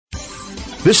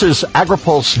This is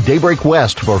AgriPulse Daybreak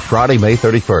West for Friday, May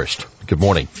 31st. Good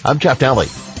morning. I'm Jeff Daly.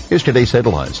 Here's today's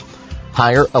headlines.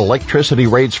 Higher electricity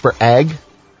rates for ag.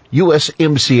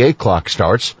 USMCA clock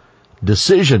starts.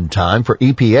 Decision time for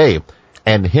EPA.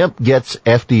 And hemp gets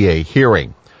FDA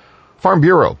hearing. Farm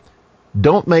Bureau.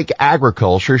 Don't make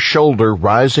agriculture shoulder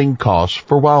rising costs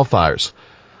for wildfires.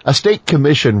 A state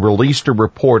commission released a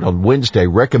report on Wednesday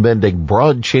recommending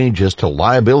broad changes to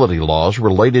liability laws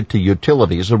related to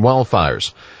utilities and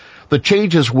wildfires. The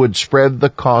changes would spread the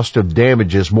cost of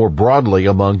damages more broadly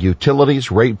among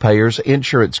utilities, ratepayers,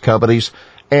 insurance companies,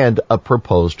 and a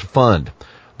proposed fund.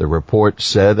 The report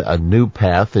said a new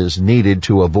path is needed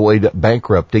to avoid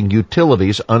bankrupting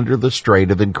utilities under the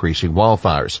strain of increasing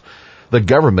wildfires. The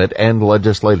government and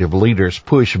legislative leaders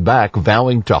push back,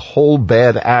 vowing to hold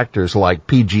bad actors like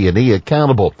PG&E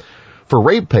accountable. For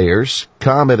ratepayers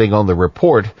commenting on the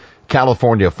report,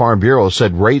 California Farm Bureau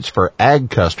said rates for ag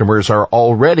customers are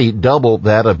already double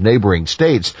that of neighboring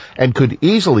states and could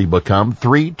easily become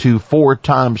 3 to 4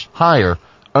 times higher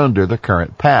under the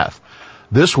current path.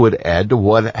 This would add to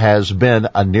what has been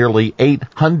a nearly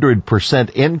 800%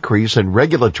 increase in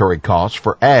regulatory costs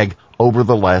for ag over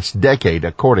the last decade,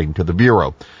 according to the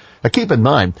Bureau. Now, keep in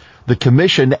mind, the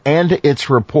Commission and its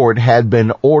report had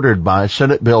been ordered by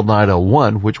Senate Bill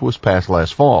 901, which was passed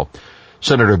last fall.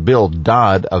 Senator Bill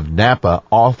Dodd of Napa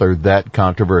authored that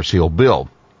controversial bill.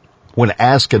 When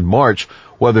asked in March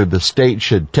whether the state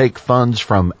should take funds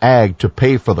from ag to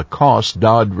pay for the costs,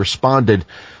 Dodd responded,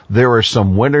 "There are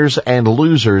some winners and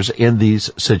losers in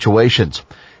these situations."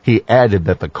 He added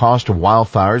that the cost of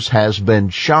wildfires has been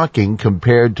shocking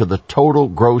compared to the total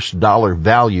gross dollar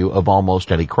value of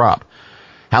almost any crop.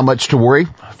 How much to worry?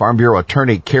 Farm Bureau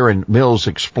attorney Karen Mills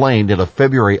explained in a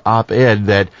February op-ed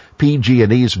that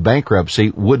PG&E's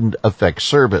bankruptcy wouldn't affect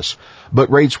service,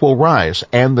 but rates will rise,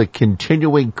 and the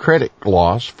continuing credit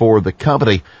loss for the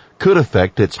company could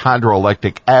affect its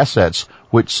hydroelectric assets,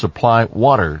 which supply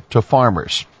water to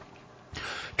farmers.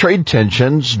 Trade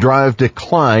tensions drive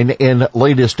decline in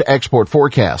latest export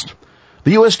forecast.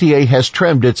 The USDA has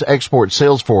trimmed its export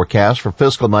sales forecast for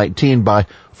fiscal 19 by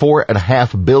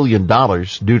 $4.5 billion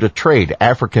due to trade,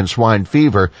 African swine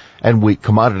fever, and weak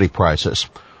commodity prices.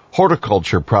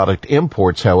 Horticulture product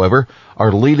imports, however,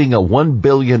 are leading a $1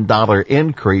 billion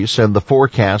increase in the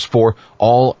forecast for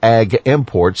all ag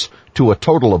imports to a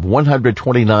total of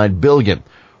 $129 billion.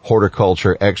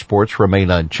 Horticulture exports remain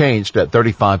unchanged at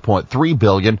 $35.3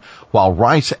 billion, while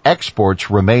rice exports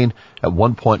remain at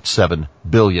 $1.7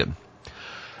 billion.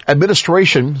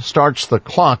 Administration starts the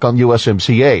clock on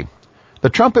USMCA. The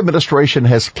Trump administration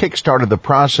has kickstarted the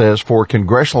process for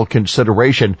congressional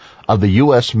consideration of the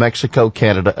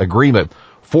U.S.-Mexico-Canada agreement,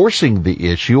 forcing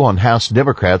the issue on House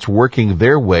Democrats working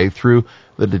their way through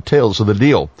the details of the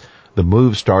deal. The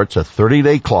move starts a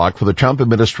 30-day clock for the Trump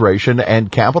administration and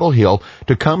Capitol Hill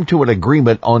to come to an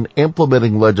agreement on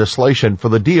implementing legislation for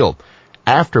the deal,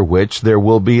 after which there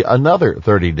will be another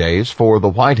 30 days for the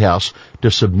White House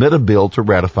to submit a bill to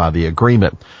ratify the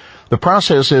agreement. The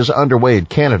process is underway in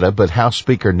Canada, but House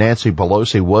Speaker Nancy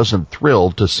Pelosi wasn't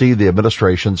thrilled to see the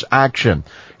administration's action.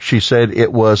 She said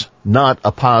it was not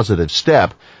a positive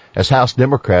step, as House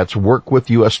Democrats work with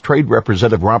U.S. Trade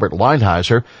Representative Robert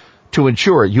Lighthizer to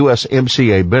ensure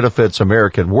USMCA benefits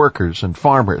American workers and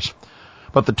farmers.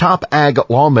 But the top ag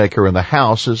lawmaker in the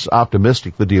House is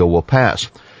optimistic the deal will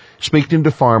pass. Speaking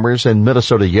to farmers in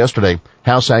Minnesota yesterday,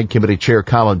 House Ag Committee Chair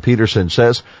Colin Peterson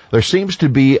says there seems to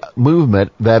be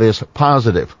movement that is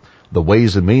positive. The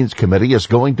Ways and Means Committee is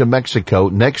going to Mexico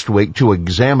next week to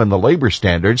examine the labor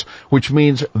standards, which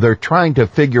means they're trying to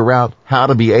figure out how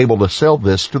to be able to sell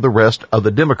this to the rest of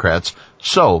the Democrats.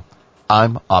 So,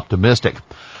 I'm optimistic.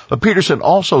 But Peterson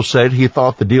also said he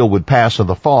thought the deal would pass in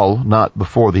the fall, not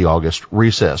before the August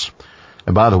recess.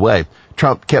 And by the way,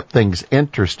 Trump kept things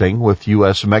interesting with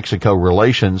U.S.-Mexico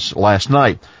relations last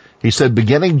night. He said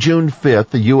beginning June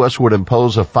 5th, the U.S. would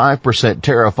impose a 5%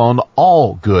 tariff on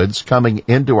all goods coming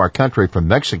into our country from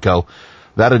Mexico.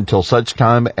 That until such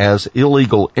time as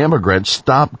illegal immigrants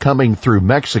stop coming through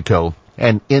Mexico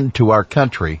and into our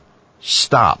country.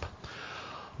 Stop.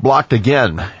 Blocked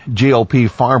again. GOP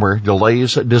farmer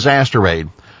delays disaster aid.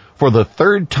 For the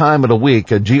third time in a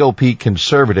week, a GOP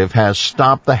conservative has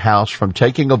stopped the House from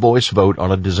taking a voice vote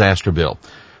on a disaster bill.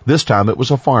 This time it was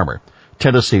a farmer,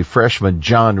 Tennessee freshman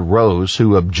John Rose,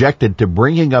 who objected to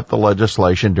bringing up the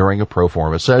legislation during a pro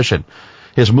forma session.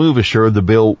 His move assured the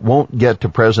bill won't get to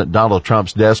President Donald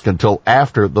Trump's desk until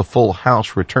after the full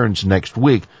House returns next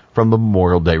week from the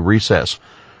Memorial Day recess.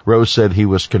 Rose said he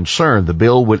was concerned the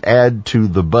bill would add to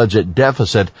the budget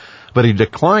deficit, but he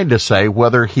declined to say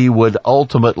whether he would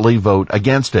ultimately vote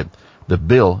against it. The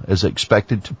bill is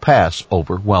expected to pass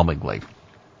overwhelmingly.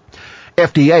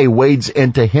 FDA wades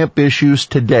into hemp issues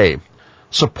today.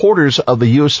 Supporters of the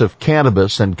use of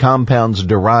cannabis and compounds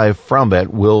derived from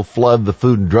it will flood the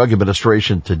Food and Drug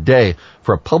Administration today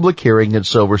for a public hearing in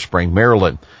Silver Spring,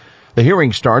 Maryland. The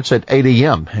hearing starts at 8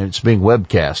 a.m. and it's being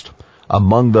webcast.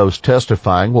 Among those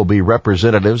testifying will be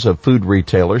representatives of food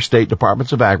retailers, state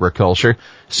departments of agriculture,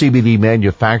 CBD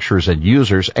manufacturers and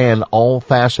users, and all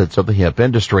facets of the hemp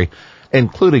industry,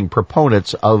 including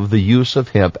proponents of the use of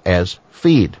hemp as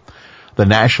feed. The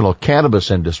National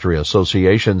Cannabis Industry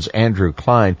Association's Andrew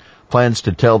Klein plans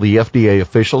to tell the FDA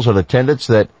officials in attendance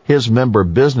that his member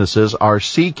businesses are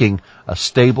seeking a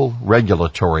stable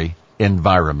regulatory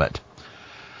environment.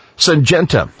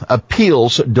 Syngenta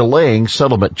appeals delaying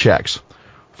settlement checks.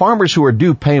 Farmers who are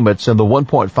due payments in the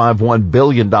 $1.51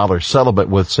 billion settlement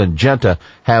with Syngenta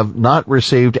have not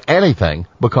received anything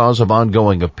because of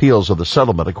ongoing appeals of the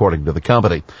settlement, according to the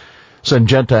company.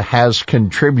 Syngenta has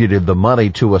contributed the money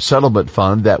to a settlement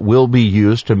fund that will be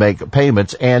used to make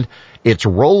payments, and its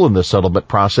role in the settlement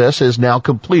process is now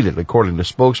completed, according to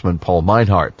spokesman Paul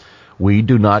Meinhardt. We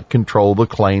do not control the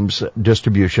claims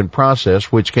distribution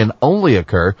process, which can only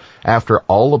occur after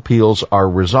all appeals are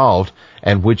resolved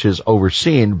and which is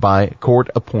overseen by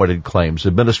court-appointed claims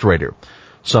administrator.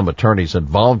 Some attorneys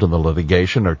involved in the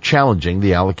litigation are challenging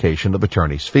the allocation of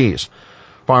attorneys' fees.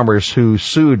 Farmers who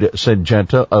sued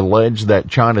Syngenta allege that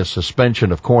China's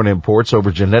suspension of corn imports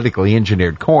over genetically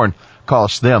engineered corn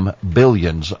cost them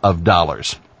billions of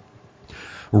dollars.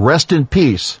 Rest in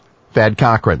peace, Thad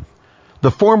Cochran. The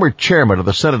former chairman of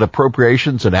the Senate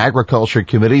Appropriations and Agriculture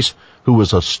Committees, who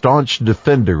was a staunch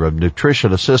defender of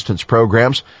nutrition assistance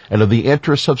programs and of the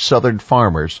interests of Southern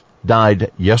farmers,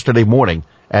 died yesterday morning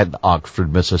at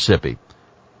Oxford, Mississippi.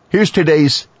 Here's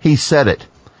today's He Said It.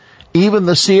 Even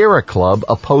the Sierra Club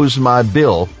opposed my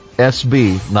bill,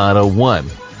 SB 901.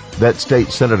 That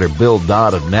State Senator Bill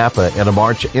Dodd of Napa in a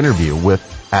March interview with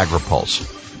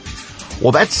AgriPulse.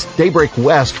 Well, that's Daybreak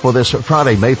West for this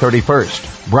Friday, May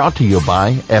 31st, brought to you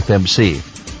by FMC.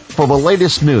 For the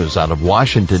latest news out of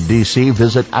Washington, D.C.,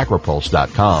 visit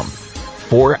agripulse.com.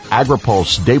 For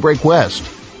AgriPulse Daybreak West,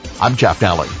 I'm Jeff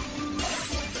Dowling.